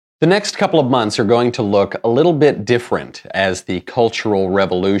The next couple of months are going to look a little bit different as the Cultural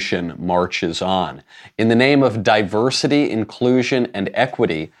Revolution marches on. In the name of diversity, inclusion, and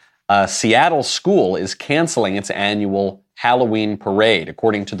equity, a Seattle school is canceling its annual Halloween parade.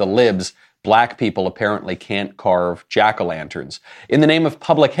 According to the Libs, black people apparently can't carve jack-o'-lanterns. In the name of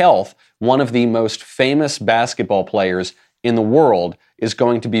public health, one of the most famous basketball players in the world is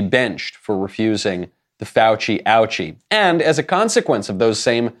going to be benched for refusing the Fauci ouchie. And as a consequence of those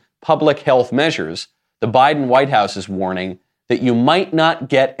same public health measures, the Biden White House is warning that you might not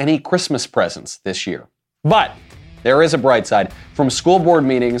get any Christmas presents this year. But there is a bright side. From school board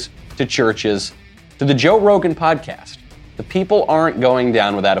meetings to churches to the Joe Rogan podcast, the people aren't going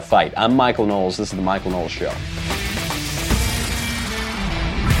down without a fight. I'm Michael Knowles. This is The Michael Knowles Show.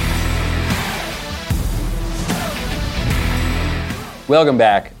 Welcome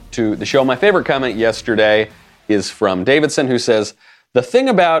back to the show. My favorite comment yesterday is from Davidson, who says, "The thing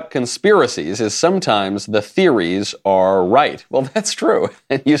about conspiracies is sometimes the theories are right." Well, that's true.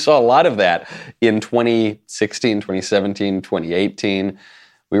 And you saw a lot of that in 2016, 2017, 2018.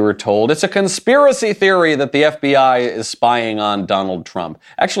 We were told it's a conspiracy theory that the FBI is spying on Donald Trump.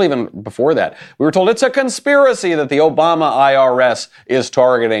 Actually, even before that, we were told it's a conspiracy that the Obama IRS is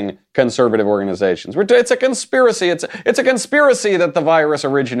targeting conservative organizations. It's a conspiracy. It's a conspiracy that the virus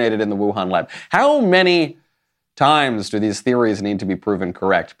originated in the Wuhan lab. How many times do these theories need to be proven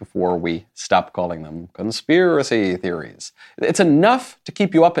correct before we stop calling them conspiracy theories? It's enough to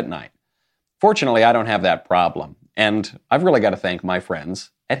keep you up at night. Fortunately, I don't have that problem. And I've really got to thank my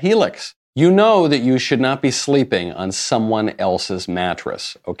friends at Helix. You know that you should not be sleeping on someone else's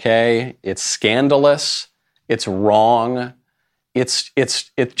mattress, okay? It's scandalous. It's wrong. It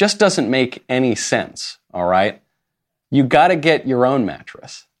just doesn't make any sense, all right? You got to get your own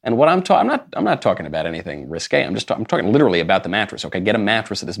mattress. And what I'm not talking about anything risque. I'm talking literally about the mattress. Okay, get a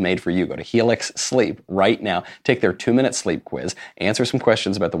mattress that is made for you. Go to Helix Sleep right now. Take their 2-minute sleep quiz. Answer some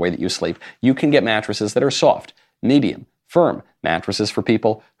questions about the way that you sleep. You can get mattresses that are soft, medium, firm. Mattresses for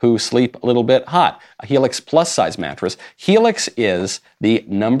people who sleep a little bit hot. A Helix plus size mattress. Helix is the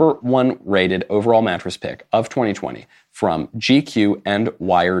 #1 rated overall mattress pick of 2020 from GQ and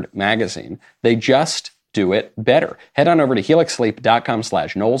Wired magazine. They just do it better. Head on over to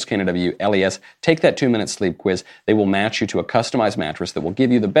helixsleep.com/Knowles, Knowles. Take that 2-minute sleep quiz. They will match you to a customized mattress that will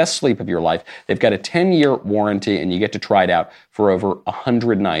give you the best sleep of your life. They've got a 10-year warranty, and you get to try it out for over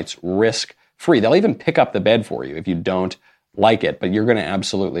 100 nights risk-free. They'll even pick up the bed for you if you don't like it, but you're going to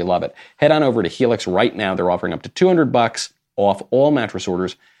absolutely love it. Head on over to Helix right now. They're offering up to $200 off all mattress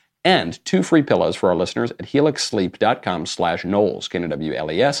orders and 2 free pillows for our listeners at helixsleep.com/Knowles,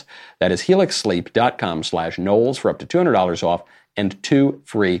 Knowles. That is helixsleep.com/Knowles for up to $200 off and 2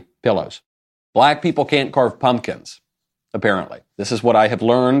 free pillows. Black people can't carve pumpkins, apparently. This is what I have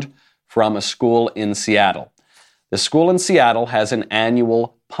learned from a school in Seattle. The school in Seattle has an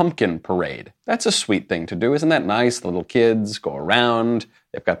annual pumpkin parade. That's a sweet thing to do. Isn't that nice? The little kids go around.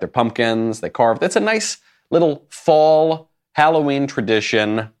 They've got their pumpkins. They carve. That's a nice little fall Halloween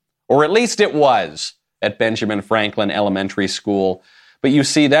tradition. Or at least it was at Benjamin Franklin Elementary School. But you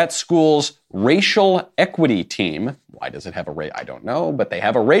see, that school's racial equity team, why does it have I don't know, but they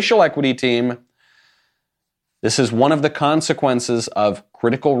have a racial equity team. This is one of the consequences of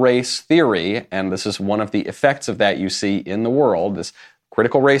critical race theory, and this is one of the effects of that you see in the world, this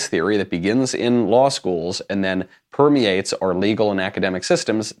critical race theory that begins in law schools and then permeates our legal and academic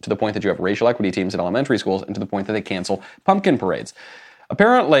systems to the point that you have racial equity teams in elementary schools and to the point that they cancel pumpkin parades.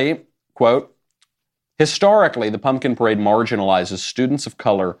 Apparently, quote, historically, the pumpkin parade marginalizes students of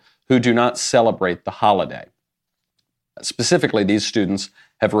color who do not celebrate the holiday. Specifically, these students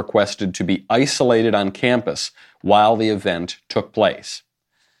have requested to be isolated on campus while the event took place.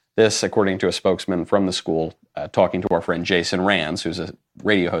 This, according to a spokesman from the school, talking to our friend Jason Rands, who's a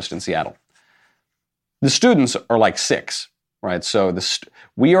radio host in Seattle. The students are like 6, right? So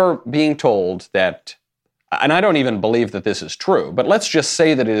we are being told that, and I don't even believe that this is true, but let's just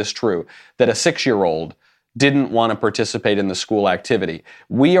say that it is true, that a 6-year-old didn't want to participate in the school activity.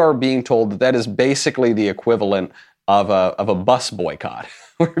 We are being told that that is basically the equivalent of a bus boycott.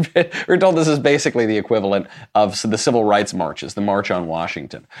 We're told this is basically the equivalent of the civil rights marches, the March on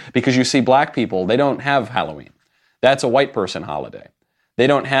Washington. Because you see, black people, they don't have Halloween. That's a white person holiday. They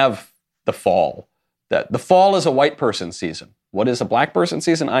don't have the fall. The fall is a white person season. What is a black person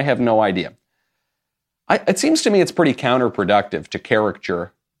season? I have no idea. It seems to me it's pretty counterproductive to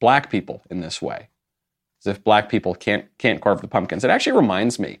caricature black people in this way, as if black people can't carve the pumpkins. It actually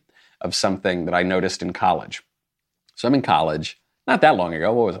reminds me of something that I noticed in college. So I'm in college, not that long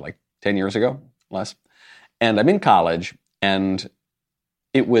ago. What was it, like 10 years ago? Less. And I'm in college, and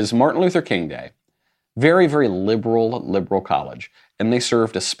It was Martin Luther King Day. Very, very liberal college. And they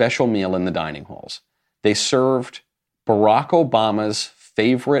served a special meal in the dining halls. They served Barack Obama's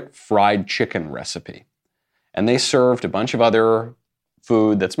favorite fried chicken recipe. And they served a bunch of other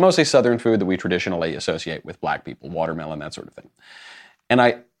food that's mostly Southern food that we traditionally associate with black people, watermelon, that sort of thing. And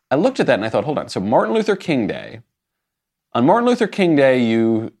I looked at that and I thought, hold on. So Martin Luther King Day, on Martin Luther King Day,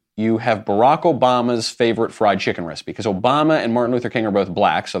 you have Barack Obama's favorite fried chicken recipe, because Obama and Martin Luther King are both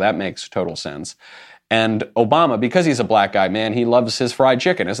black, so that makes total sense. And Obama, because he's a black guy, man, he loves his fried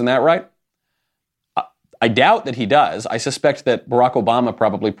chicken. Isn't that right? I doubt that he does. I suspect that Barack Obama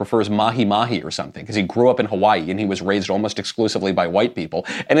probably prefers mahi-mahi or something, because he grew up in Hawaii and he was raised almost exclusively by white people.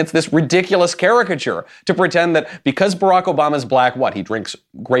 And it's this ridiculous caricature to pretend that because Barack Obama's black, what, he drinks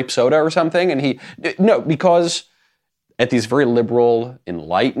grape soda or something? And because at these very liberal,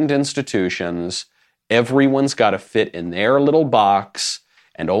 enlightened institutions, everyone's got to fit in their little box,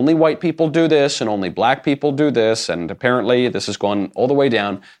 and only white people do this, and only black people do this, and apparently this has gone all the way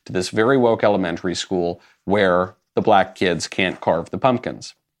down to this very woke elementary school where the black kids can't carve the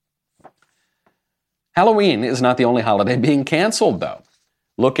pumpkins. Halloween is not the only holiday being canceled, though.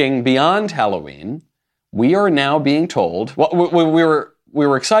 Looking beyond Halloween, we are now being told, well, we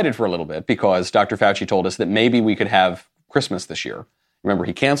were excited for a little bit because Dr. Fauci told us that maybe we could have Christmas this year. Remember,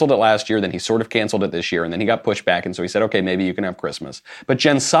 he canceled it last year, then he sort of canceled it this year, and then he got pushed back, and so he said, okay, maybe you can have Christmas. But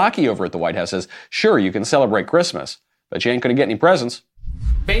Jen Psaki over at the White House says, sure, you can celebrate Christmas, but you ain't going to get any presents.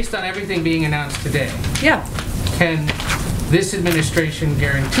 Based on everything being announced today, yeah, can this administration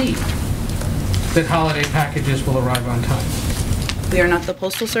guarantee that holiday packages will arrive on time? we are not the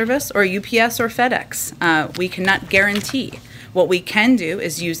Postal Service or UPS or FedEx. We cannot guarantee. What we can do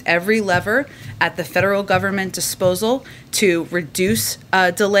is use every lever at the federal government disposal to reduce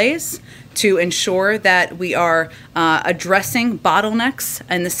delays, to ensure that we are addressing bottlenecks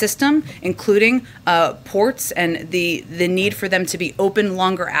in the system, including ports and the need for them to be open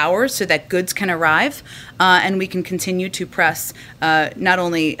longer hours so that goods can arrive. And we can continue to press not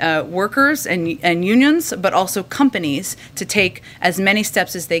only workers and unions, but also companies to take as many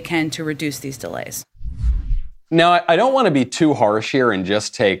steps as they can to reduce these delays. Now, I don't want to be too harsh here and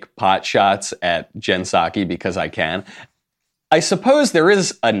just take pot shots at Jen Psaki because I can. I suppose there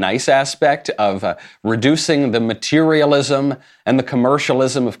is a nice aspect of reducing the materialism and the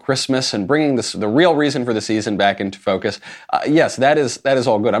commercialism of Christmas and bringing the real reason for the season back into focus. Yes, that is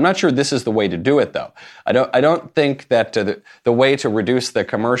all good. I'm not sure this is the way to do it, though. I don't think that the way to reduce the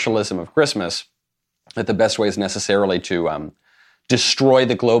commercialism of Christmas, that the best way is necessarily to destroy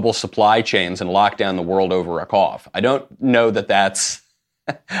the global supply chains and lock down the world over a cough. I don't know that that's,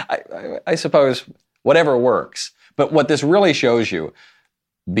 I suppose, whatever works. But what this really shows you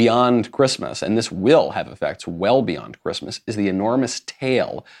beyond Christmas, and this will have effects well beyond Christmas, is the enormous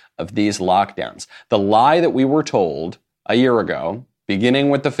tail of these lockdowns. The lie that we were told a year ago, beginning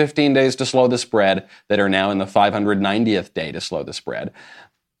with the 15 days to slow the spread that are now in the 590th day to slow the spread,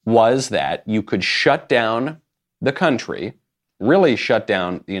 was that you could shut down the country, really shut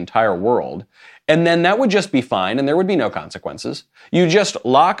down the entire world, and then that would just be fine and there would be no consequences. You just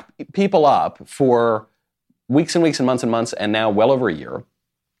lock people up for weeks and weeks and months, and now well over a year.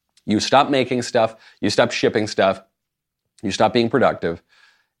 You stop making stuff, you stop shipping stuff, you stop being productive,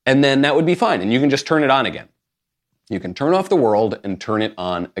 and then that would be fine, and you can just turn it on again. You can turn off the world and turn it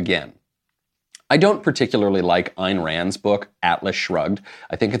on again. I don't particularly like Ayn Rand's book, Atlas Shrugged.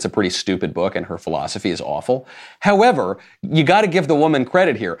 I think it's a pretty stupid book and her philosophy is awful. However, you got to give the woman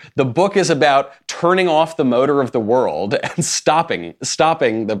credit here. The book is about turning off the motor of the world and stopping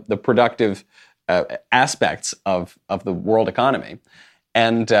the productive aspects of the world economy,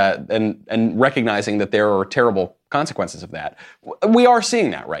 and recognizing that there are terrible consequences of that. We are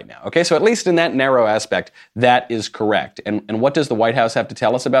seeing that right now. Okay, so at least in that narrow aspect, that is correct. And what does the White House have to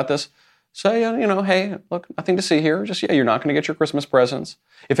tell us about this? Say, hey, look, nothing to see here. Just, you're not going to get your Christmas presents.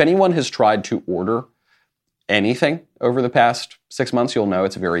 If anyone has tried to order anything over the past 6 months, you'll know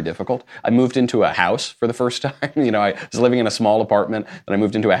it's very difficult. I moved into a house for the first time. I was living in a small apartment, then I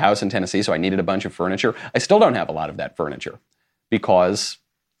moved into a house in Tennessee, so I needed a bunch of furniture. I still don't have a lot of that furniture because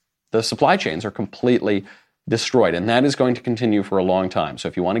the supply chains are completely destroyed, and that is going to continue for a long time. So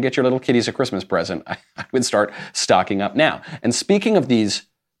if you want to get your little kiddies a Christmas present, I would start stocking up now. And speaking of these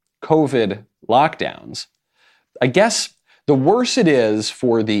COVID lockdowns, I guess the worse it is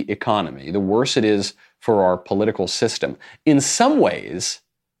for the economy, the worse it is for our political system. In some ways,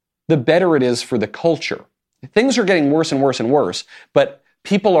 the better it is for the culture. Things are getting worse and worse and worse, but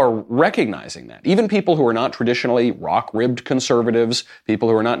people are recognizing that. Even people who are not traditionally rock-ribbed conservatives, people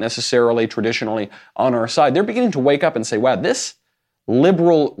who are not necessarily traditionally on our side, they're beginning to wake up and say, wow, this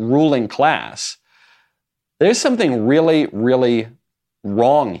liberal ruling class, there's something really, really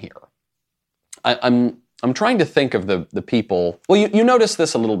wrong here. I'm trying to think of the people. Well, you notice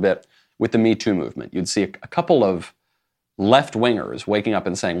this a little bit with the Me Too movement. You'd see a couple of left-wingers waking up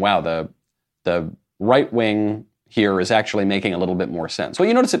and saying, wow, the right wing here is actually making a little bit more sense. Well,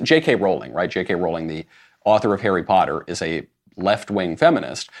 you notice that J.K. Rowling, right? J.K. Rowling, the author of Harry Potter, is a left-wing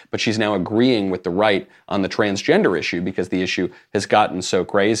feminist, but she's now agreeing with the right on the transgender issue because the issue has gotten so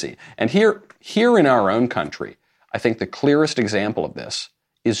crazy. And here in our own country, I think the clearest example of this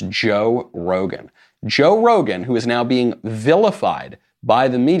is Joe Rogan. Joe Rogan, who is now being vilified by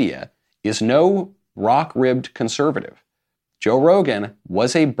the media, is no rock-ribbed conservative. Joe Rogan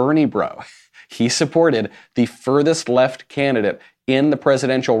was a Bernie bro. He supported the furthest left candidate in the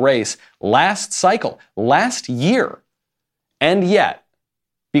presidential race last cycle, last year. And yet,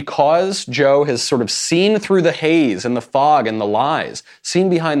 because Joe has sort of seen through the haze and the fog and the lies, seen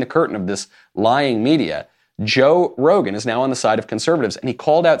behind the curtain of this lying media, Joe Rogan is now on the side of conservatives, and he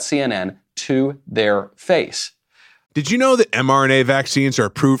called out CNN to their face. Did you know that mRNA vaccines are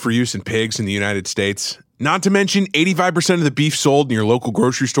approved for use in pigs in the United States? Not to mention, 85% of the beef sold in your local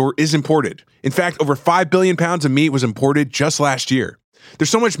grocery store is imported. In fact, over 5 billion pounds of meat was imported just last year. There's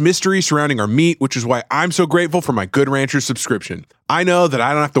so much mystery surrounding our meat, which is why I'm so grateful for my Good Ranchers subscription. I know that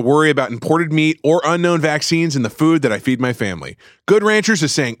I don't have to worry about imported meat or unknown vaccines in the food that I feed my family. Good Ranchers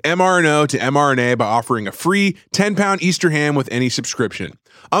is saying mRNO to mRNA by offering a free 10-pound Easter ham with any subscription.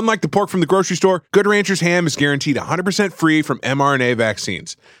 Unlike the pork from the grocery store, Good Ranchers ham is guaranteed 100% free from mRNA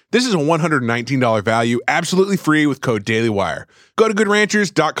vaccines. This is a $119 value, absolutely free with code DailyWire. Go to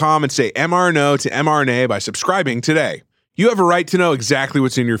goodranchers.com and say mRNO to mRNA by subscribing today. You have a right to know exactly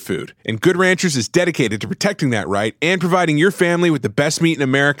what's in your food, and Good Ranchers is dedicated to protecting that right and providing your family with the best meat in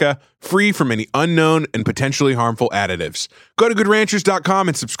America, free from any unknown and potentially harmful additives. Go to goodranchers.com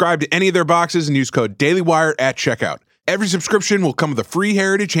and subscribe to any of their boxes and use code DailyWire at checkout. Every subscription will come with a free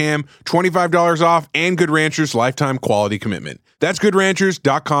Heritage ham, $25 off, and Good Ranchers lifetime quality commitment. That's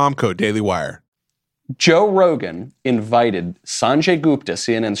goodranchers.com, code DailyWire. Joe Rogan invited Sanjay Gupta,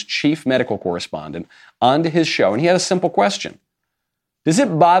 CNN's chief medical correspondent, onto his show, and he had a simple question. Does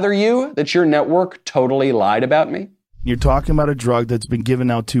it bother you that your network totally lied about me? You're talking about a drug that's been given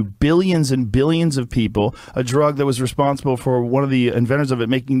out to billions and billions of people, a drug that was responsible for one of the inventors of it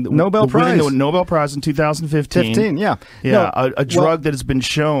making Winning the Nobel Prize in 2015. Yeah. A drug that has been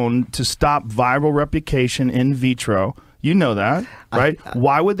shown to stop viral replication in vitro. You know that, right?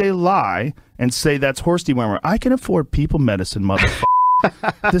 Why would they lie and say that's horse dewormer? I can afford people medicine, motherfucker.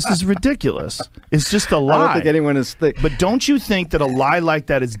 This is ridiculous. It's just a lie. I don't think anyone is But don't you think that a lie like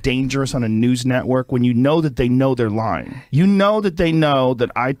that is dangerous on a news network when you know that they know they're lying? You know that they know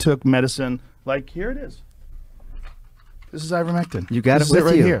that I took medicine. Like, here it is. This is ivermectin. You got this it with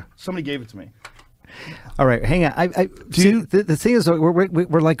right you. Here. Somebody gave it to me. All right, hang on. The thing is,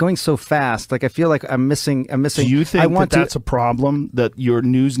 we're like going so fast. Like I feel like I'm missing. Do you think that's a problem that your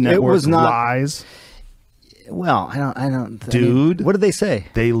news network lies? Well, I don't. Dude, what did they say?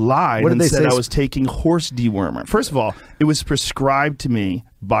 They lied and said say? I was taking horse dewormer. First of all, it was prescribed to me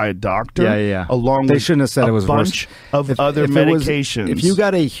by a doctor. Yeah. Along they with shouldn't have said it was bunch of other medications. If you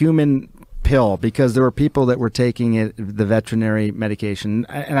got a human pill, because there were people that were taking the veterinary medication,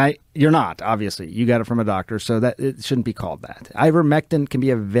 and you're not, obviously. You got it from a doctor, so that it shouldn't be called that. Ivermectin can be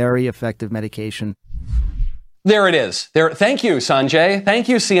a very effective medication. There it is. Thank you, Sanjay. Thank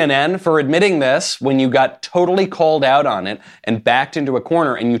you, CNN, for admitting this when you got totally called out on it and backed into a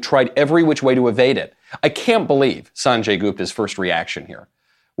corner and you tried every which way to evade it. I can't believe Sanjay Gupta's first reaction here,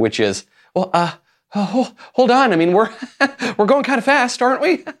 which is, well, hold on. I mean, we're going kind of fast, aren't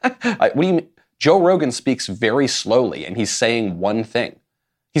we? What do you mean? Joe Rogan speaks very slowly, and he's saying one thing.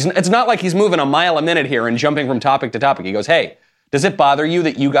 It's not like he's moving a mile a minute here and jumping from topic to topic. He goes, hey, does it bother you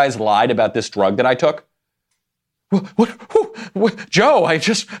that you guys lied about this drug that I took? What? Joe,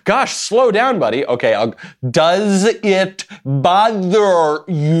 slow down, buddy. Okay, does it bother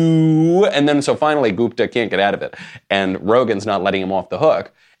you? And then so finally Gupta can't get out of it, and Rogan's not letting him off the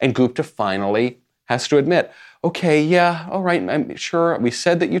hook, and Gupta finally has to admit, okay, yeah, all right, I'm sure we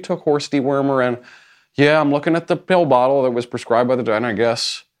said that you took horse dewormer, and yeah, I'm looking at the pill bottle that was prescribed by the doctor, and I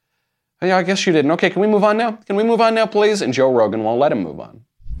guess you didn't. Okay, can we move on now? Can we move on now, please? And Joe Rogan won't let him move on.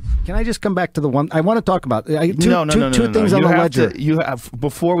 Can I just come back to the one I want to talk about? Two things on the ledger. You have,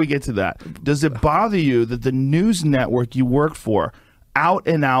 before we get to that, does it bother you that the news network you work for out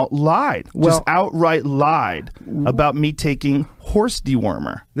and out lied, just outright lied about me taking horse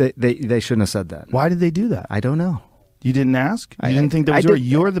dewormer? They shouldn't have said that. Why did they do that? I don't know. You didn't ask? You didn't think that I was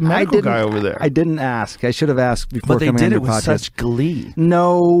you're the medical guy over there. I didn't ask. I should have asked before but they coming did on it your with podcast. such glee.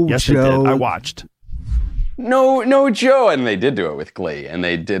 No, Yes, Joe. they did. I watched. No, Joe. And they did do it with glee. And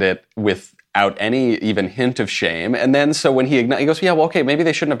they did it without any even hint of shame. And then so when he goes, yeah, well, okay, maybe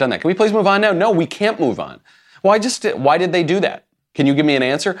they shouldn't have done that. Can we please move on now? No, we can't move on. Well, why did they do that? Can you give me an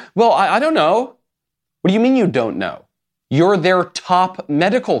answer? Well, I don't know. What do you mean you don't know? You're their top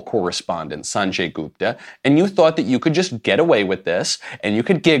medical correspondent, Sanjay Gupta, and you thought that you could just get away with this, and you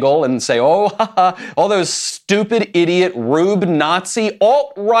could giggle and say, oh, haha, all those stupid, idiot, rube, Nazi,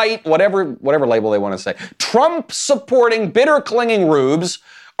 alt-right, whatever label they want to say, Trump-supporting, bitter-clinging rubes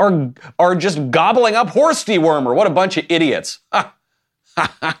are just gobbling up horse dewormer. What a bunch of idiots.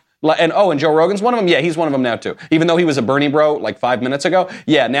 And Joe Rogan's one of them? Yeah, he's one of them now, too. Even though he was a Bernie bro like 5 minutes ago,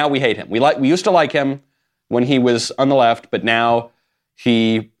 yeah, now we hate him. We used to like him when he was on the left, but now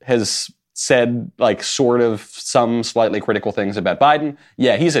he has said like sort of some slightly critical things about Biden.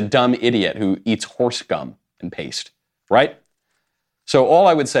 Yeah, he's a dumb idiot who eats horse gum and paste, right? So all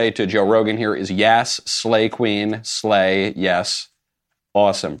I would say to Joe Rogan here is yes, slay queen, slay, yes,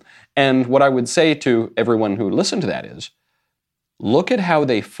 awesome. And what I would say to everyone who listened to that is, look at how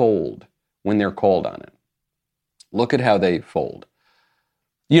they fold when they're called on it. Look at how they fold.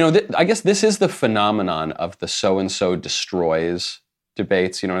 You know, I guess this is the phenomenon of the so-and-so destroys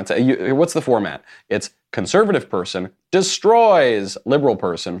debates. You know, what's the format? It's conservative person destroys liberal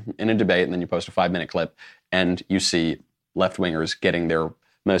person in a debate, and then you post a 5-minute clip, and you see left-wingers getting their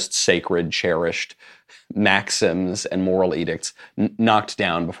most sacred, cherished maxims and moral edicts knocked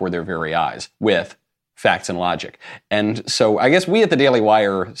down before their very eyes with facts and logic. And so I guess we at the Daily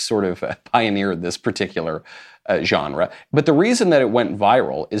Wire sort of pioneered this particular genre. But the reason that it went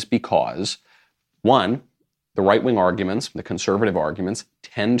viral is because, one, the right-wing arguments, the conservative arguments,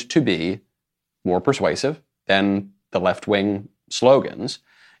 tend to be more persuasive than the left-wing slogans,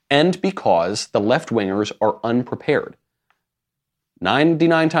 and because the left-wingers are unprepared.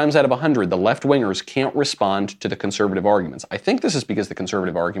 99 times out of 100, the left-wingers can't respond to the conservative arguments. I think this is because the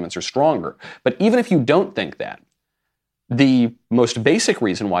conservative arguments are stronger. But even if you don't think that, the most basic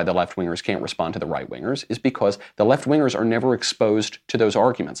reason why the left-wingers can't respond to the right-wingers is because the left-wingers are never exposed to those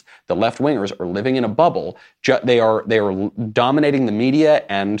arguments. The left-wingers are living in a bubble. They are dominating the media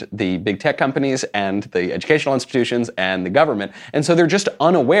and the big tech companies and the educational institutions and the government. And so they're just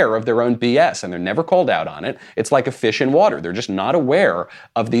unaware of their own BS, and they're never called out on it. It's like a fish in water. They're just not aware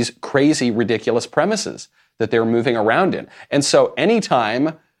of these crazy, ridiculous premises that they're moving around in. And so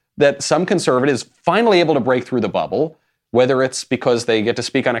anytime that some conservative is finally able to break through the bubble, whether it's because they get to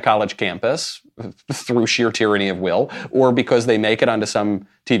speak on a college campus through sheer tyranny of will, or because they make it onto some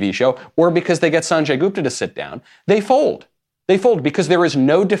TV show, or because they get Sanjay Gupta to sit down, they fold. They fold because there is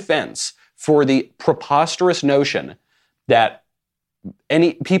no defense for the preposterous notion that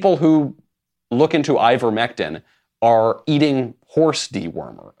any people who look into ivermectin are eating horse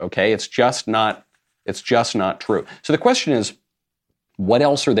dewormer, okay? It's just not true. So the question is, what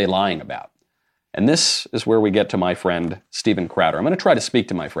else are they lying about? And this is where we get to my friend Steven Crowder. I'm going to try to speak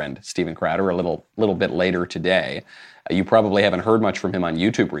to my friend Steven Crowder a little bit later today. You probably haven't heard much from him on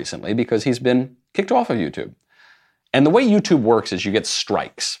YouTube recently because he's been kicked off of YouTube. And the way YouTube works is you get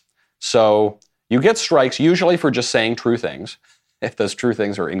strikes. So you get strikes usually for just saying true things, if those true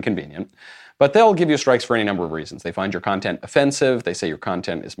things are inconvenient. But they'll give you strikes for any number of reasons. They find your content offensive. They say your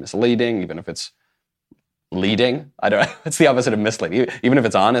content is misleading, even if it's leading. I don't know. It's the opposite of misleading. Even if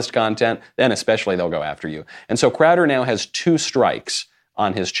it's honest content, then especially they'll go after you. And so Crowder now has 2 strikes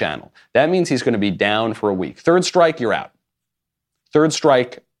on his channel. That means he's going to be down for a week. 3rd strike, you're out. 3rd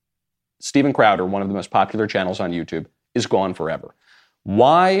strike, Steven Crowder, one of the most popular channels on YouTube, is gone forever.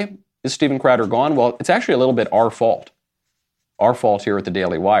 Why is Steven Crowder gone? Well, it's actually a little bit our fault. Our fault here at the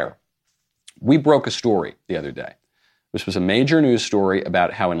Daily Wire. We broke a story the other day. This was a major news story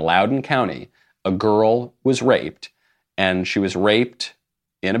about how in Loudoun County, a girl was raped, and she was raped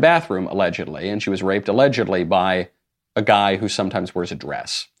in a bathroom, allegedly, and she was raped allegedly by a guy who sometimes wears a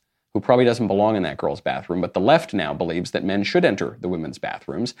dress, who probably doesn't belong in that girl's bathroom, but the left now believes that men should enter the women's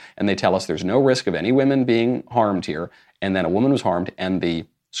bathrooms, and they tell us there's no risk of any women being harmed here, and then a woman was harmed, and the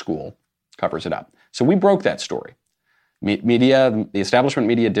school covers it up. So we broke that story. Media, the establishment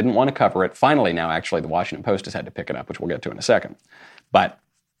media didn't want to cover it. Finally, now, actually, the Washington Post has had to pick it up, which we'll get to in a second. But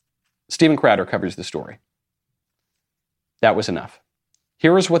Steven Crowder covers the story. That was enough.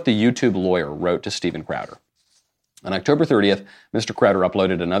 Here is what the YouTube lawyer wrote to Steven Crowder. On October 30th, Mr. Crowder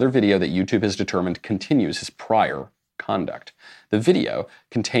uploaded another video that YouTube has determined continues his prior conduct. The video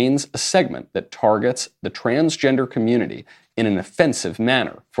contains a segment that targets the transgender community in an offensive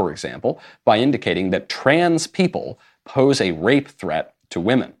manner, for example, by indicating that trans people pose a rape threat to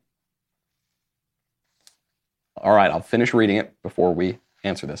women. All right, I'll finish reading it before we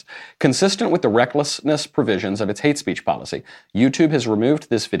answer this. Consistent with the recklessness provisions of its hate speech policy, YouTube has removed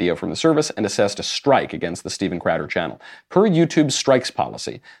this video from the service and assessed a strike against the Steven Crowder channel. Per YouTube's strikes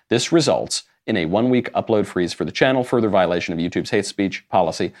policy, this results in a 1-week upload freeze for the channel. Further violation of YouTube's hate speech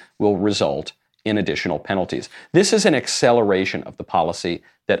policy will result in additional penalties. This is an acceleration of the policy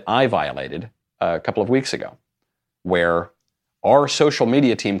that I violated a couple of weeks ago, where our social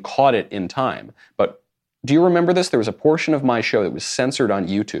media team caught it in time. But do you remember this? There was a portion of my show that was censored on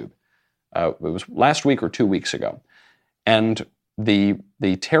YouTube. It was last week or 2 weeks ago. And the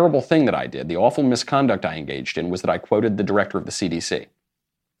terrible thing that I did, the awful misconduct I engaged in, was that I quoted the director of the CDC,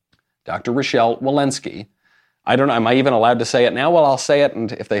 Dr. Rochelle Walensky. I don't know, am I even allowed to say it now? Well, I'll say it,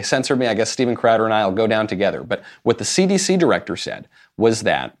 and if they censor me, I guess Steven Crowder and I will go down together. But what the CDC director said was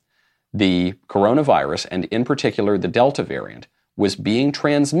that the coronavirus, and in particular the Delta variant, was being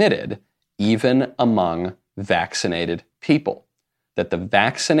transmitted even among vaccinated people. That the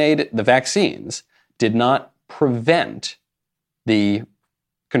vaccines did not prevent the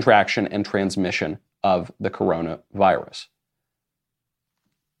contraction and transmission of the coronavirus.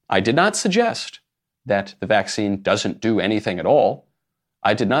 I did not suggest that the vaccine doesn't do anything at all.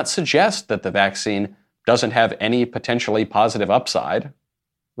 I did not suggest that the vaccine doesn't have any potentially positive upside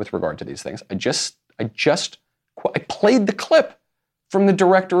with regard to these things. I played the clip from the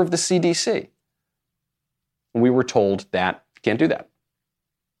director of the CDC. We were told that you can't do that.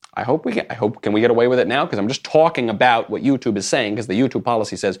 Can we get away with it now? Because I'm just talking about what YouTube is saying, because the YouTube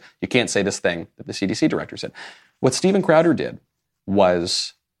policy says you can't say this thing that the CDC director said. What Steven Crowder did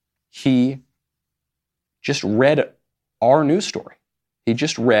was he just read our news story. He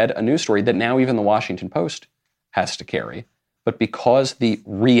just read a news story that now even the Washington Post has to carry. But because the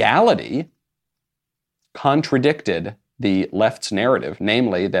reality contradicted the left's narrative,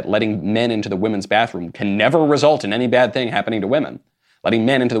 namely that letting men into the women's bathroom can never result in any bad thing happening to women. Letting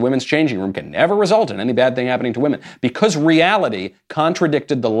men into the women's changing room can never result in any bad thing happening to women. Because reality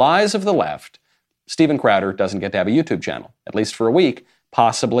contradicted the lies of the left, Steven Crowder doesn't get to have a YouTube channel, at least for a week,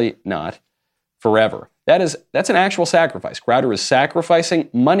 possibly not forever. That's an actual sacrifice. Crowder is sacrificing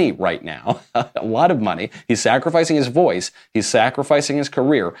money right now, a lot of money. He's sacrificing his voice. He's sacrificing his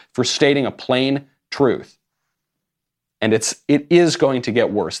career for stating a plain truth. And it is going to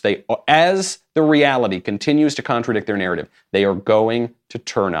get worse. As the reality continues to contradict their narrative, they are going to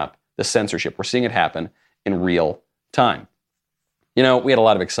turn up the censorship. We're seeing it happen in real time. You know, we had a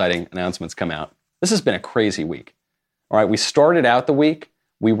lot of exciting announcements come out. This has been a crazy week. All right, we started out the week.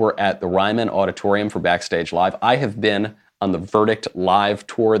 We were at the Ryman Auditorium for Backstage Live. I have been on the Verdict Live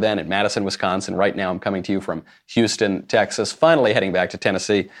tour then in Madison, Wisconsin. Right now I'm coming to you from Houston, Texas, finally heading back to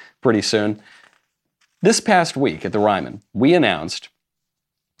Tennessee pretty soon. This past week at the Ryman, we announced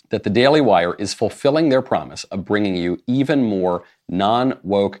that the Daily Wire is fulfilling their promise of bringing you even more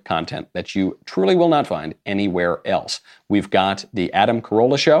non-woke content that you truly will not find anywhere else. We've got the Adam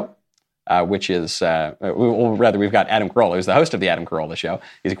Carolla Show, which is, we've got Adam Carolla, who's the host of the Adam Carolla Show.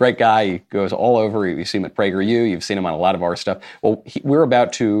 He's a great guy. He goes all over. You see him at PragerU. You've seen him on a lot of our stuff. Well, we're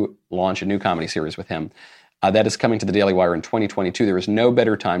about to launch a new comedy series with him. That is coming to the Daily Wire in 2022. There is no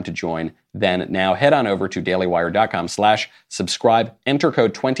better time to join than now. Head on over to dailywire.com/subscribe. Enter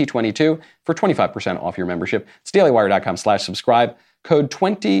code 2022 for 25% off your membership. It's dailywire.com/subscribe. Code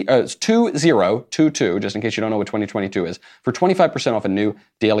 2022, just in case you don't know what 2022 is, for 25% off a new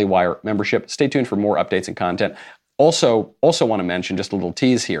Daily Wire membership. Stay tuned for more updates and content. Also want to mention, just a little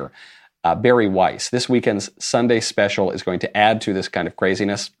tease here, Barry Weiss. This weekend's Sunday special is going to add to this kind of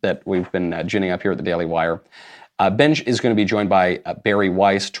craziness that we've been ginning up here at the Daily Wire. Benj is going to be joined by Barry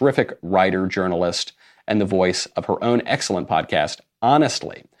Weiss, terrific writer, journalist, and the voice of her own excellent podcast,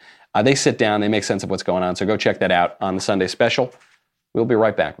 Honestly. They sit down, they make sense of what's going on, so go check that out on the Sunday special. We'll be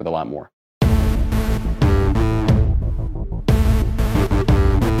right back with a lot more.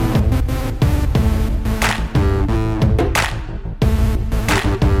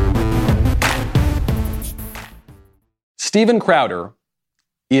 Steven Crowder,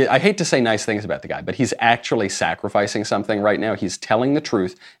 I hate to say nice things about the guy, but he's actually sacrificing something right now. He's telling the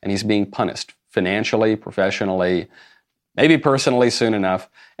truth, and he's being punished financially, professionally, maybe personally soon enough,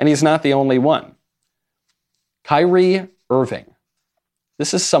 and he's not the only one. Kyrie Irving.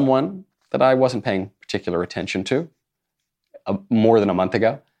 This is someone that I wasn't paying particular attention to more than a month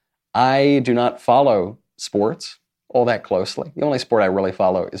ago. I do not follow sports all that closely. The only sport I really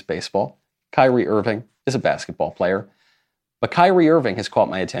follow is baseball. Kyrie Irving is a basketball player. But Kyrie Irving has caught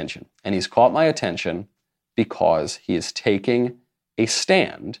my attention, and he's caught my attention because he is taking a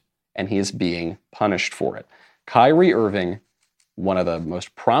stand and he is being punished for it. Kyrie Irving, one of the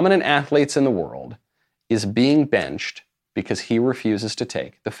most prominent athletes in the world, is being benched because he refuses to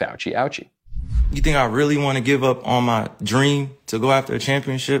take the Fauci ouchie. You think I really want to give up on my dream to go after a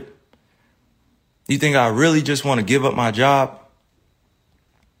championship? You think I really just want to give up my job?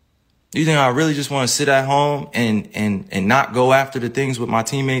 You think I really just want to sit at home and not go after the things with my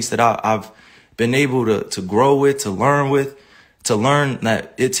teammates that I've been able to grow with, to learn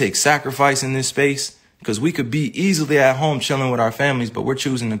that it takes sacrifice in this space? Because we could be easily at home chilling with our families, but we're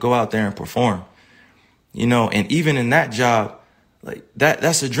choosing to go out there and perform. You know, and even in that job, like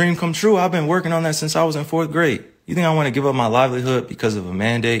that's a dream come true. I've been working on that since I was in 4th grade. You think I want to give up my livelihood because of a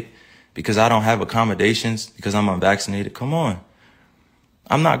mandate, because I don't have accommodations, because I'm unvaccinated? Come on.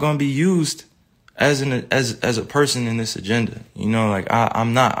 I'm not going to be used as a person in this agenda. You know, like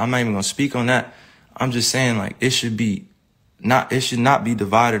I'm not even going to speak on that. I'm just saying, like, it should not be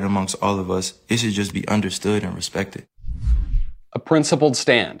divided amongst all of us. It should just be understood and respected. A principled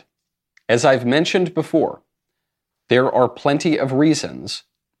stand. As I've mentioned before, there are plenty of reasons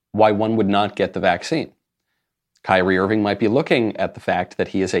why one would not get the vaccine. Kyrie Irving might be looking at the fact that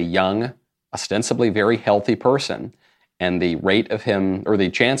he is a young, ostensibly very healthy person, and the rate of him, or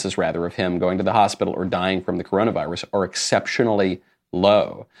the chances rather, of him going to the hospital or dying from the coronavirus are exceptionally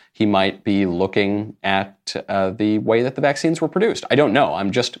low. He might be looking at the way that the vaccines were produced. I don't know.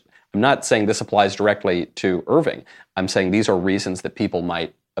 I'm not saying this applies directly to Irving. I'm saying these are reasons that people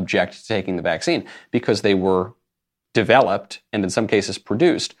might object to taking the vaccine because they were developed and in some cases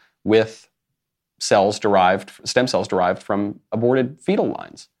produced with stem cells derived from aborted fetal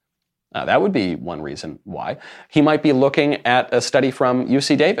lines. That would be one reason why. He might be looking at a study from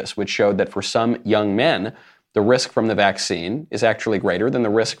UC Davis, which showed that for some young men, the risk from the vaccine is actually greater than the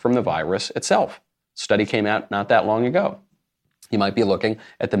risk from the virus itself. Study came out not that long ago. He might be looking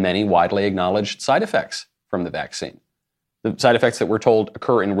at the many widely acknowledged side effects from the vaccine. The side effects that we're told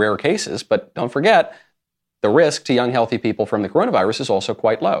occur in rare cases, but don't forget, the risk to young healthy people from the coronavirus is also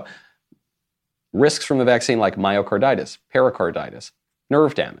quite low. Risks from the vaccine like myocarditis, pericarditis,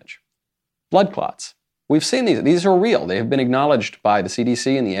 nerve damage, blood clots. We've seen these. These are real. They have been acknowledged by the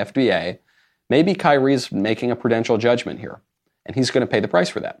CDC and the FDA. Maybe Kyrie's making a prudential judgment here, and he's going to pay the price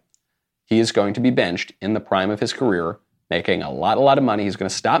for that. He is going to be benched in the prime of his career, making a lot of money. He's going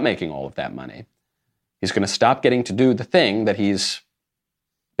to stop making all of that money. He's going to stop getting to do the thing that he's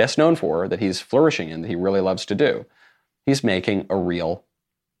best known for, that he's flourishing in, that he really loves to do. He's making a real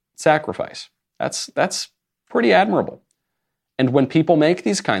sacrifice. That's pretty admirable. And when people make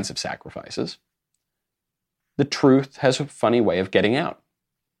these kinds of sacrifices, the truth has a funny way of getting out.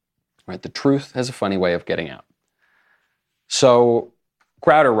 Right? The truth has a funny way of getting out. So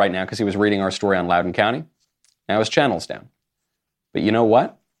Crowder right now, because he was reading our story on Loudoun County, now his channel's down. But you know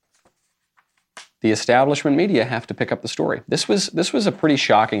what? The establishment media have to pick up the story. This was a pretty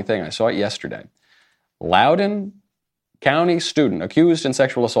shocking thing. I saw it yesterday. Loudoun County student accused in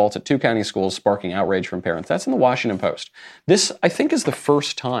sexual assaults at 2 county schools, sparking outrage from parents. That's in the Washington Post. This, I think, is the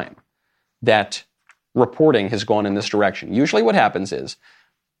first time that reporting has gone in this direction. Usually what happens is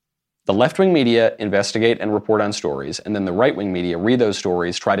the left-wing media investigate and report on stories, and then the right-wing media read those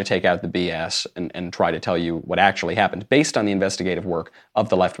stories, try to take out the BS, and try to tell you what actually happened based on the investigative work of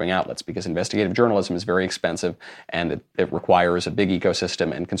the left-wing outlets, because investigative journalism is very expensive, and it requires a big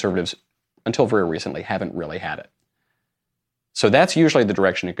ecosystem, and conservatives, until very recently, haven't really had it. So that's usually the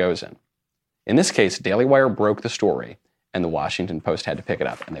direction it goes in. In this case, Daily Wire broke the story, and the Washington Post had to pick it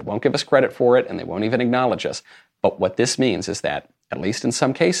up. And they won't give us credit for it, and they won't even acknowledge us. But what this means is that, at least in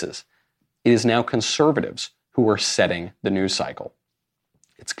some cases, it is now conservatives who are setting the news cycle.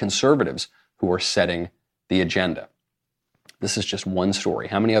 It's conservatives who are setting the agenda. This is just one story.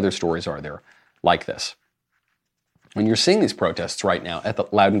 How many other stories are there like this? When you're seeing these protests right now at the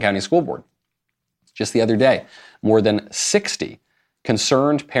Loudoun County School Board, just the other day, more than 60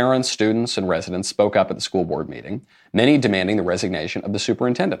 concerned parents, students, and residents spoke up at the school board meeting, many demanding the resignation of the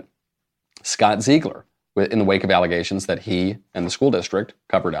superintendent, Scott Ziegler, in the wake of allegations that he and the school district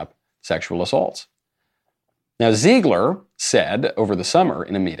covered up sexual assaults. Now, Ziegler said over the summer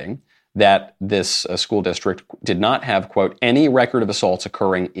in a meeting that this school district did not have, quote, any record of assaults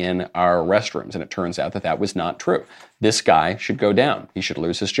occurring in our restrooms. And it turns out that that was not true. This guy should go down. He should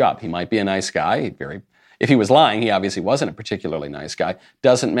lose his job. He might be a nice guy. If he was lying, he obviously wasn't a particularly nice guy.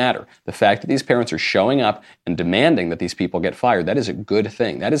 Doesn't matter. The fact that these parents are showing up and demanding that these people get fired, that is a good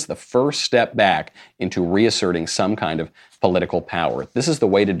thing. That is the first step back into reasserting some kind of political power. This is the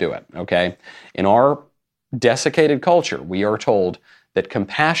way to do it, okay? In our desiccated culture, we are told that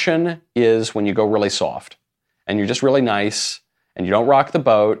compassion is when you go really soft and you're just really nice and you don't rock the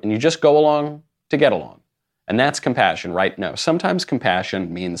boat and you just go along to get along. And that's compassion, right? No. Sometimes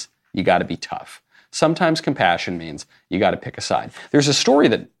compassion means you got to be tough. Sometimes compassion means you got to pick a side. There's a story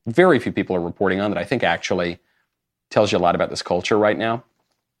that very few people are reporting on that I think actually tells you a lot about this culture right now.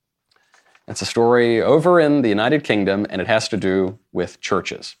 It's a story over in the United Kingdom, and it has to do with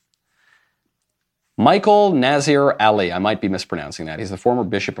churches. Michael Nazir Ali, I might be mispronouncing that. He's the former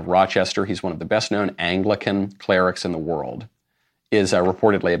Bishop of Rochester. He's one of the best-known Anglican clerics in the world, is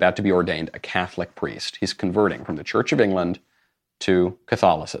reportedly about to be ordained a Catholic priest. He's converting from the Church of England to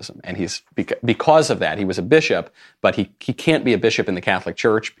Catholicism. And he's because of that, he was a bishop, but he can't be a bishop in the Catholic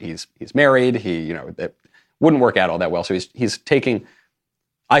Church. He's married. It wouldn't work out all that well. So he's taking,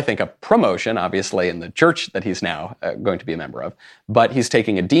 I think, a promotion, obviously, in the church that he's now going to be a member of, but he's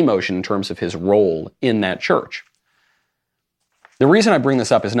taking a demotion in terms of his role in that church. The reason I bring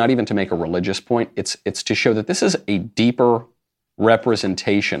this up is not even to make a religious point. It's to show that this is a deeper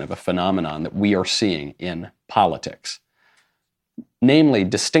representation of a phenomenon that we are seeing in politics. Namely,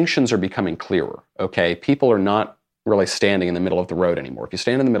 distinctions are becoming clearer, okay? People are not really standing in the middle of the road anymore. If you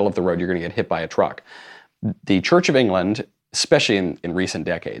stand in the middle of the road, you're going to get hit by a truck. The Church of England, especially in recent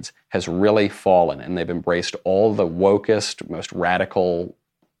decades, has really fallen, and they've embraced all the wokest, most radical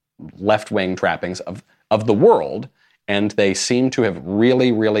left-wing trappings of the world, and they seem to have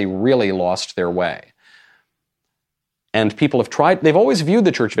really, really, really lost their way. And people have tried, they've always viewed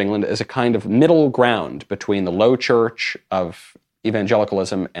the Church of England as a kind of middle ground between the low church of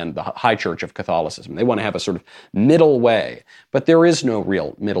evangelicalism and the high church of Catholicism. They want to have a sort of middle way, but there is no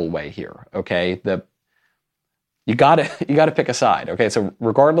real middle way here, okay? You gotta pick a side, okay? So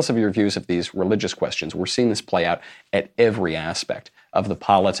regardless of your views of these religious questions, we're seeing this play out at every aspect of the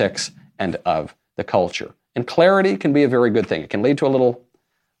politics and of the culture. And clarity can be a very good thing. It can lead to a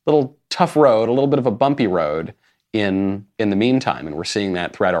little tough road, a little bit of a bumpy road in the meantime, and we're seeing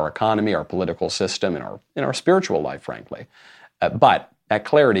that throughout our economy, our political system, and in our spiritual life, frankly. But that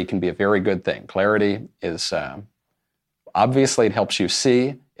clarity can be a very good thing. Clarity is, obviously, it helps you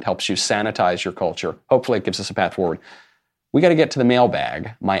see, it helps you sanitize your culture. Hopefully it gives us a path forward. We got to get to the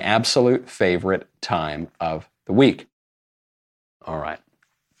mailbag, my absolute favorite time of the week. All right.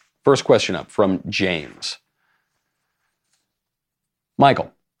 First question up from James.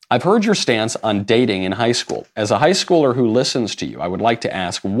 Michael, I've heard your stance on dating in high school. As a high schooler who listens to you, I would like to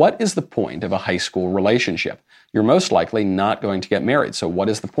ask, what is the point of a high school relationship? You're most likely not going to get married, so what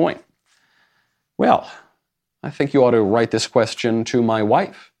is the point? Well, I think you ought to write this question to my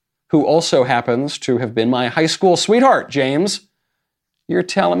wife, who also happens to have been my high school sweetheart, James.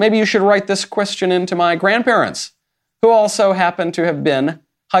 Maybe you should write this question in to my grandparents, who also happen to have been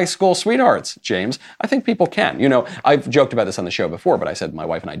high school sweethearts, James. I think people can. I've joked about this on the show before, but I said my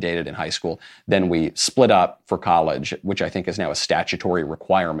wife and I dated in high school. Then we split up for college, which I think is now a statutory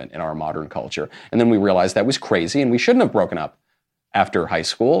requirement in our modern culture. And then we realized that was crazy and we shouldn't have broken up after high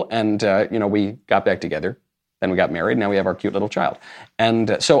school. And, we got back together. Then we got married. Now we have our cute little child.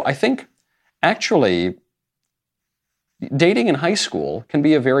 And so I think actually dating in high school can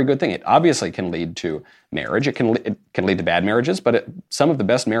be a very good thing. It obviously can lead to marriage. It can lead to bad marriages, but some of the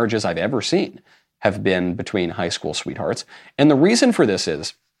best marriages I've ever seen have been between high school sweethearts. And the reason for this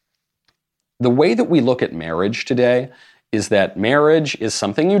is the way that we look at marriage today is that marriage is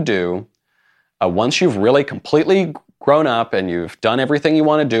something you do once you've really completely grown up and you've done everything you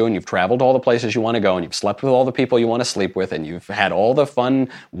want to do and you've traveled to all the places you want to go and you've slept with all the people you want to sleep with and you've had all the fun,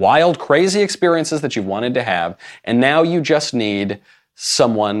 wild, crazy experiences that you wanted to have, and now you just need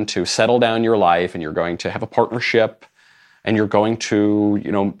someone to settle down your life and you're going to have a partnership and you're going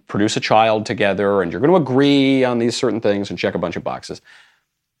to, produce a child together and you're going to agree on these certain things and check a bunch of boxes.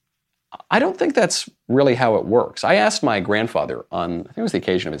 I don't think that's really how it works. I asked my grandfather on, I think it was the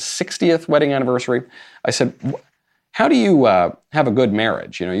occasion of his 60th wedding anniversary, I said, how do you have a good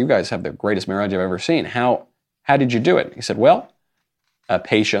marriage? You guys have the greatest marriage I've ever seen. How did you do it? He said, well,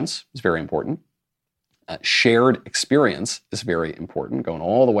 patience is very important. Shared experience is very important, going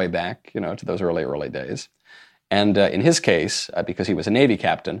all the way back, to those early days. And in his case, because he was a Navy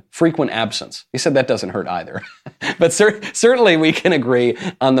captain, frequent absence. He said that doesn't hurt either. But certainly we can agree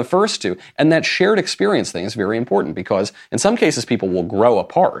on the first two. And that shared experience thing is very important because in some cases people will grow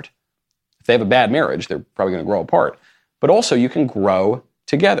apart. If they have a bad marriage, they're probably going to grow apart. But also you can grow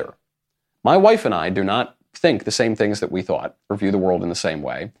together. My wife and I do not think the same things that we thought or view the world in the same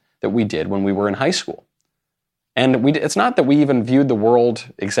way that we did when we were in high school. And it's not that we even viewed the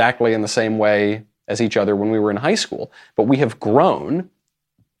world exactly in the same way as each other when we were in high school, but we have grown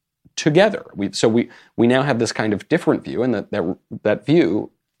together. So we now have this kind of different view, and that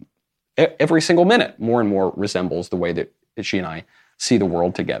view every single minute more and more resembles the way that she and I see the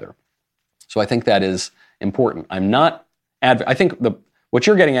world together. So I think that is important. I'm not. I think what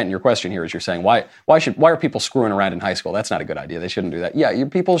you're getting at in your question here is you're saying why are people screwing around in high school? That's not a good idea. They shouldn't do that. Yeah,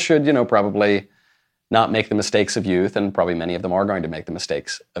 people should probably not make the mistakes of youth, and probably many of them are going to make the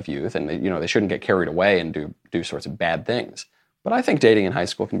mistakes of youth, and they shouldn't get carried away and do sorts of bad things. But I think dating in high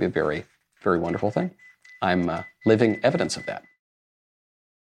school can be a very, very wonderful thing. I'm living evidence of that.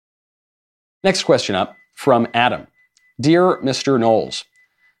 Next question up from Adam. Dear Mr. Knowles,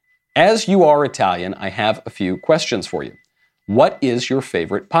 as you are Italian, I have a few questions for you. What is your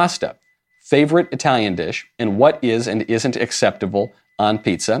favorite pasta? Favorite Italian dish? And what is and isn't acceptable on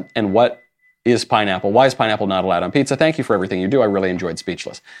pizza? And what is pineapple? Why is pineapple not allowed on pizza? Thank you for everything you do. I really enjoyed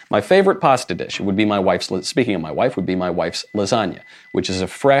Speechless. My favorite pasta dish would be my wife's, speaking of my wife, would be my wife's lasagna, which is a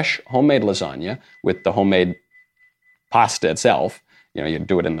fresh homemade lasagna with the homemade pasta itself. You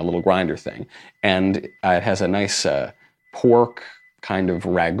do it in the little grinder thing. And it has a nice pork kind of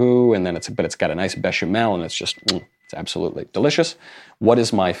ragu, and then it's got a nice bechamel, and it's absolutely delicious. What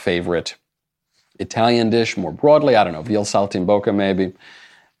is my favorite Italian dish more broadly? I don't know, veal saltimbocca maybe.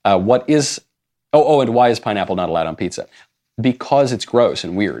 And why is pineapple not allowed on pizza? Because it's gross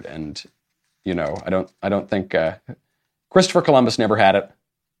and weird, and I don't think Christopher Columbus never had it.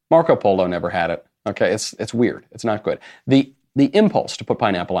 Marco Polo never had it. Okay, it's weird. It's not good. The impulse to put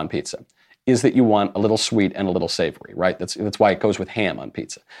pineapple on pizza is that you want a little sweet and a little savory, right? That's why it goes with ham on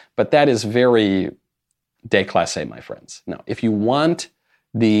pizza. But that is very déclassé, my friends. Now, if you want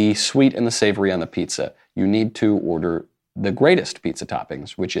the sweet and the savory on the pizza, you need to order the greatest pizza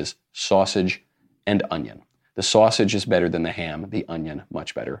toppings, which is sausage and onion. The sausage is better than the ham, the onion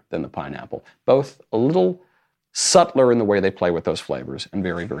much better than the pineapple. Both a little subtler in the way they play with those flavors and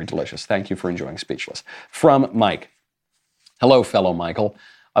very, very delicious. Thank you for enjoying Speechless. From Mike. Hello, fellow Michael.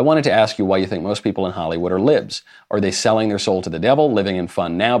 I wanted to ask you why you think most people in Hollywood are libs. Are they selling their soul to the devil, living in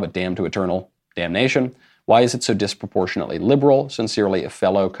fun now, but damned to eternal damnation? Why is it so disproportionately liberal? Sincerely, a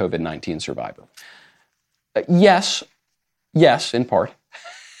fellow COVID-19 survivor. Yes, in part,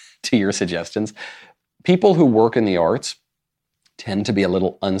 to your suggestions. People who work in the arts tend to be a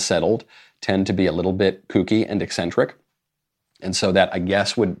little unsettled, tend to be a little bit kooky and eccentric. And so that, I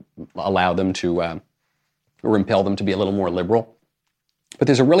guess, would allow them to, or impel them to be a little more liberal. But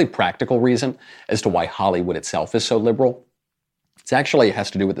there's a really practical reason as to why Hollywood itself is so liberal. It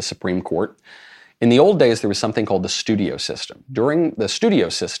has to do with the Supreme Court. In the old days, there was something called the studio system. During the studio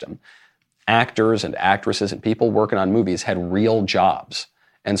system, actors and actresses and people working on movies had real jobs.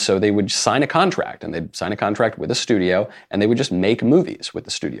 And so they would sign a contract, and they'd sign a contract with a studio, and they would just make movies with the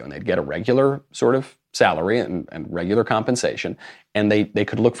studio, and they'd get a regular sort of salary and regular compensation, and they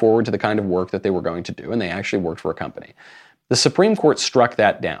could look forward to the kind of work that they were going to do, and they actually worked for a company. The Supreme Court struck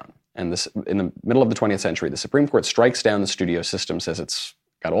that down, and in the middle of the 20th century, the Supreme Court strikes down the studio system, says it's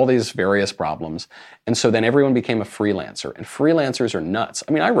got all these various problems, and so then everyone became a freelancer, and freelancers are nuts.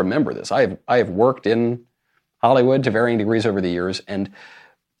 I mean, I remember this. I have worked in Hollywood to varying degrees over the years, and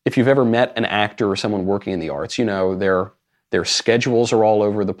if you've ever met an actor or someone working in the arts, their schedules are all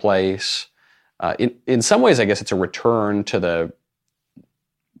over the place. In some ways, I guess it's a return to the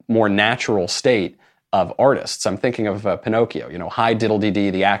more natural state of artists. I'm thinking of Pinocchio, hi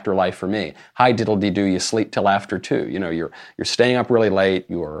diddle-dee-dee, the actor life for me. Hi diddle-dee-doo, you sleep till after 2. You're staying up really late,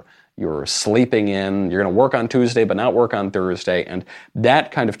 you're sleeping in, you're going to work on Tuesday but not work on Thursday. And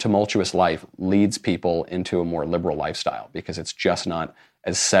that kind of tumultuous life leads people into a more liberal lifestyle because it's just not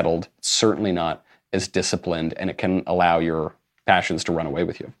as settled, certainly not as disciplined, and it can allow your passions to run away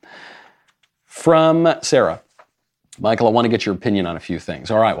with you. From Sarah. Michael, I want to get your opinion on a few things.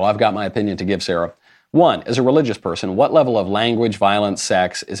 All right, well, I've got my opinion to give, Sarah. 1, as a religious person, what level of language, violence,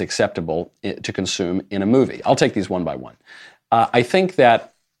 sex is acceptable to consume in a movie? I'll take these one by one. I think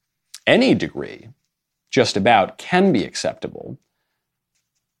that any degree, just about, can be acceptable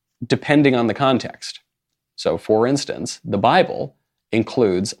depending on the context. So, for instance, the Bible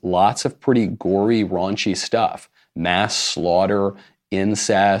includes lots of pretty gory, raunchy stuff. Mass slaughter,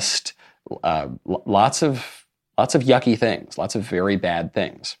 incest, lots of yucky things, lots of very bad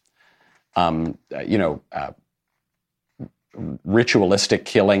things. Ritualistic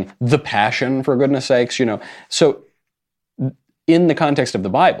killing, the passion, for goodness sakes, So in the context of the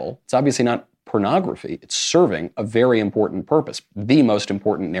Bible, it's obviously not pornography. It's serving a very important purpose, the most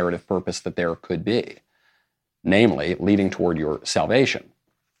important narrative purpose that there could be, namely leading toward your salvation.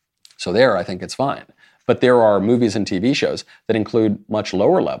 So there, I think it's fine. But there are movies and TV shows that include much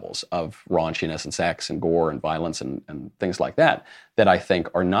lower levels of raunchiness and sex and gore and violence and things like that I think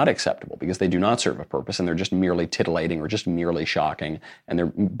are not acceptable because they do not serve a purpose and they're just merely titillating or just merely shocking and they're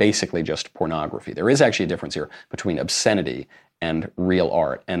basically just pornography. There is actually a difference here between obscenity and real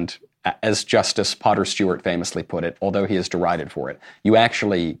art. And as Justice Potter Stewart famously put it, although he is derided for it, you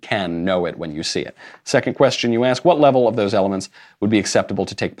actually can know it when you see it. Second question you ask, what level of those elements would be acceptable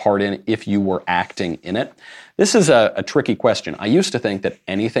to take part in if you were acting in it? This is a tricky question. I used to think that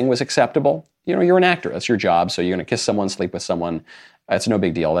anything was acceptable. You know, you're an actor. That's your job. So you're going to kiss someone, sleep with someone. It's no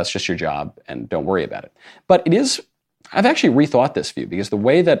big deal. That's just your job, and don't worry about it. But it is, I've actually rethought this view, because the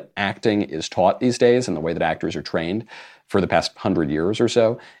way that acting is taught these days and the way that actors are trained for the past 100 years or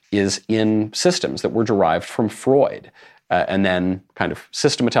so is in systems that were derived from Freud and then kind of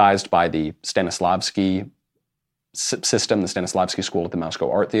systematized by the Stanislavski system, the Stanislavski School at the Moscow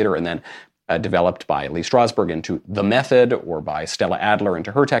Art Theater, and then developed by Lee Strasberg into the method, or by Stella Adler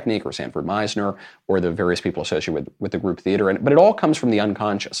into her technique, or Sanford Meisner, or the various people associated with the group theater. But it all comes from the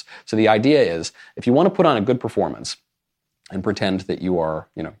unconscious. So the idea is, if you want to put on a good performance and pretend that you are,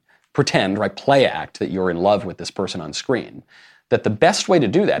 play act that you're in love with this person on screen, that the best way to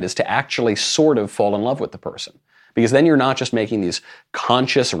do that is to actually sort of fall in love with the person. Because then you're not just making these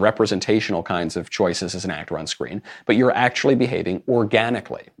conscious representational kinds of choices as an actor on screen, but you're actually behaving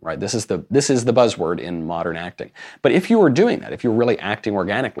organically, right? This is the buzzword in modern acting. But if you are doing that, if you're really acting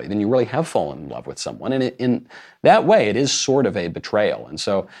organically, then you really have fallen in love with someone. And in that way, it is sort of a betrayal. And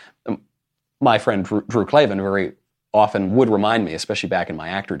so my friend Drew Clavin very often would remind me, especially back in my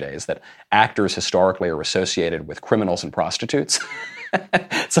actor days, that actors historically are associated with criminals and prostitutes.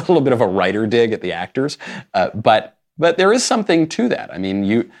 It's a little bit of a writer dig at the actors, but there is something to that. I mean,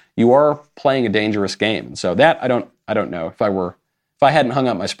 you are playing a dangerous game, and so that I don't know if I hadn't hung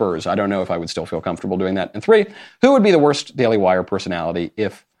up my spurs, I don't know if I would still feel comfortable doing that. And 3, who would be the worst Daily Wire personality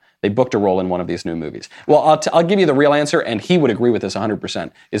if they booked a role in one of these new movies? Well, I'll give you the real answer, and he would agree with this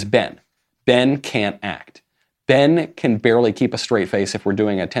 100%. Is Ben? Ben can't act. Ben can barely keep a straight face if we're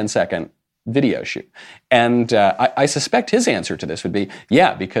doing a 10-second video shoot. And I suspect his answer to this would be,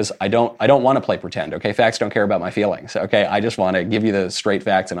 yeah, because I don't want to play pretend. Okay, facts don't care about my feelings. Okay, I just want to give you the straight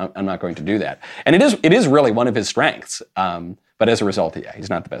facts, and I'm not going to do that. And it is really one of his strengths. But as a result, yeah, he's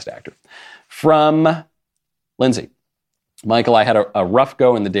not the best actor. From Lindsay, Michael, I had a rough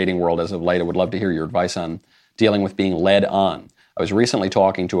go in the dating world as of late. I would love to hear your advice on dealing with being led on. I was recently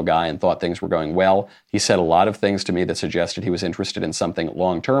talking to a guy and thought things were going well. He said a lot of things to me that suggested he was interested in something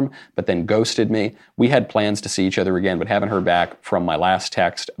long-term, but then ghosted me. We had plans to see each other again, but haven't heard back from my last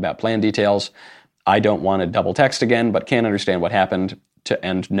text about plan details. I don't want to double text again, but can't understand what happened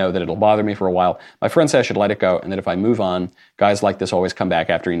and know that it'll bother me for a while. My friend said I should let it go, and that if I move on, guys like this always come back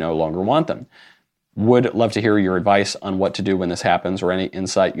after you no longer want them. Would love to hear your advice on what to do when this happens, or any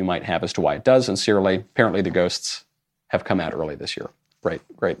insight you might have as to why it does. Sincerely, apparently the ghosts have come out early this year. Great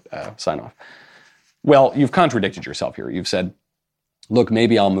sign off. Well, you've contradicted yourself here. You've said, look,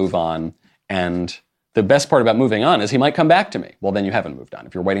 maybe I'll move on. And the best part about moving on is he might come back to me. Well, then you haven't moved on.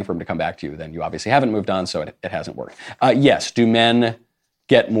 If you're waiting for him to come back to you, then you obviously haven't moved on, so it hasn't worked. Yes, do men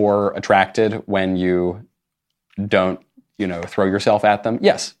get more attracted when you don't throw yourself at them?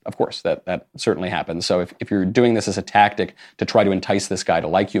 Yes, of course, that certainly happens. So if you're doing this as a tactic to try to entice this guy to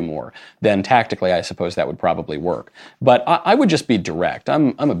like you more, then tactically, I suppose that would probably work. But I would just be direct.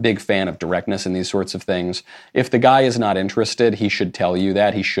 I'm a big fan of directness in these sorts of things. If the guy is not interested, he should tell you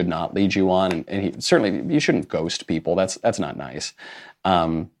that. He should not lead you on, and certainly you shouldn't ghost people. That's not nice.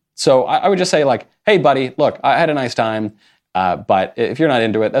 So I would just say, like, hey, buddy, look, I had a nice time. But if you're not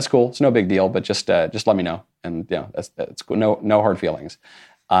into it, that's cool. It's no big deal. But just let me know, and that's cool. No hard feelings.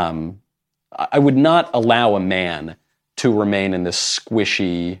 I would not allow a man to remain in this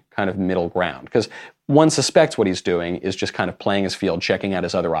squishy kind of middle ground, because one suspects what he's doing is just kind of playing his field, checking out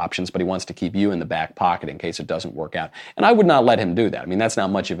his other options, but he wants to keep you in the back pocket in case it doesn't work out. And I would not let him do that. I mean, that's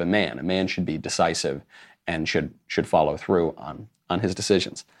not much of a man. A man should be decisive and should follow through on his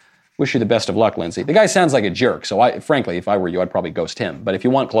decisions. Wish you the best of luck, Lindsay. The guy sounds like a jerk, so frankly, if I were you, I'd probably ghost him. But if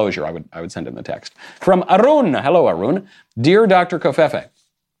you want closure, I would send him the text. From Arun. Hello, Arun. Dear Dr. Covfefe,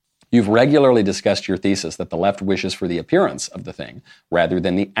 you've regularly discussed your thesis that the left wishes for the appearance of the thing rather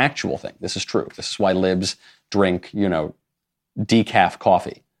than the actual thing. This is true. This is why libs drink, decaf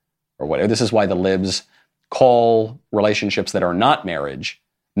coffee or whatever. This is why the libs call relationships that are not marriage,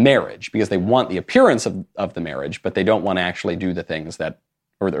 because they want the appearance of the marriage, but they don't want to actually do the things that,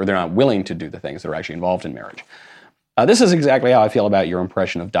 or they're not willing to do the things that are actually involved in marriage. This is exactly how I feel about your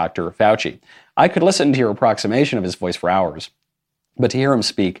impression of Dr. Fauci. I could listen to your approximation of his voice for hours, but to hear him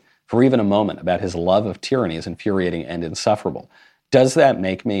speak for even a moment about his love of tyranny is infuriating and insufferable. Does that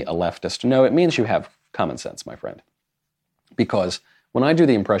make me a leftist? No, it means you have common sense, my friend. Because when I do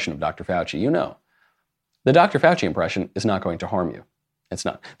the impression of Dr. Fauci, the Dr. Fauci impression is not going to harm you. It's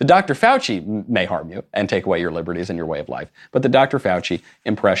not. The Dr. Fauci may harm you and take away your liberties and your way of life, but the Dr. Fauci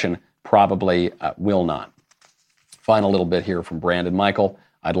impression probably will not. Final little bit here from Brandon Michael.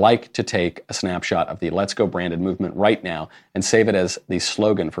 I'd like to take a snapshot of the Let's Go Brandon movement right now and save it as the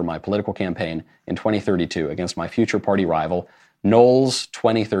slogan for my political campaign in 2032 against my future party rival, Knowles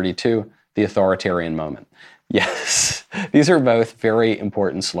 2032, the authoritarian moment. Yes, these are both very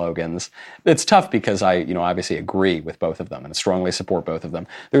important slogans. It's tough because I, obviously agree with both of them and strongly support both of them.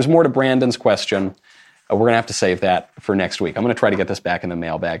 There's more to Brandon's question. We're going to have to save that for next week. I'm going to try to get this back in the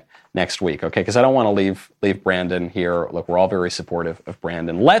mailbag next week, okay? Because I don't want to leave Brandon here. Look, we're all very supportive of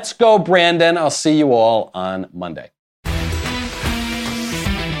Brandon. Let's go, Brandon. I'll see you all on Monday.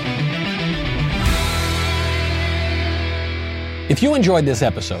 If you enjoyed this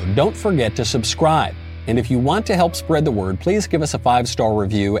episode, don't forget to subscribe. And if you want to help spread the word, please give us a 5-star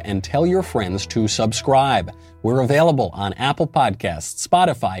review and tell your friends to subscribe. We're available on Apple Podcasts,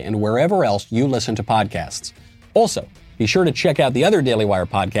 Spotify, and wherever else you listen to podcasts. Also, be sure to check out the other Daily Wire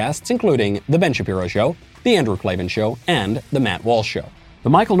podcasts, including The Ben Shapiro Show, The Andrew Klavan Show, and The Matt Walsh Show.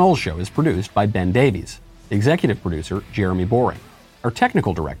 The Michael Knowles Show is produced by Ben Davies. Executive producer, Jeremy Boring. Our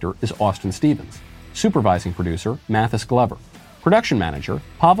technical director is Austin Stevens. Supervising producer, Mathis Glover. Production manager,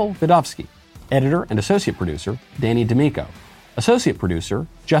 Pavel Vidovsky. Editor and associate producer, Danny D'Amico. Associate producer,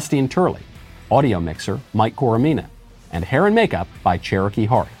 Justine Turley. Audio mixer, Mike Coromina. And hair and makeup by Cherokee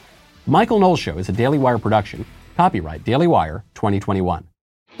Hart. The Michael Knowles Show is a Daily Wire production. Copyright Daily Wire 2021.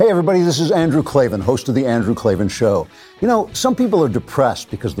 Hey everybody, this is Andrew Klavan, host of The Andrew Klavan Show. Some people are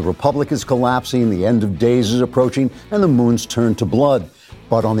depressed because the Republic is collapsing, the end of days is approaching, and the moon's turned to blood.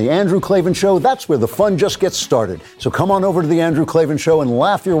 But on The Andrew Klavan Show, that's where the fun just gets started. So come on over to The Andrew Klavan Show and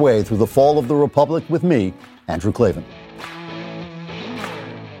laugh your way through the fall of the Republic with me, Andrew Klavan.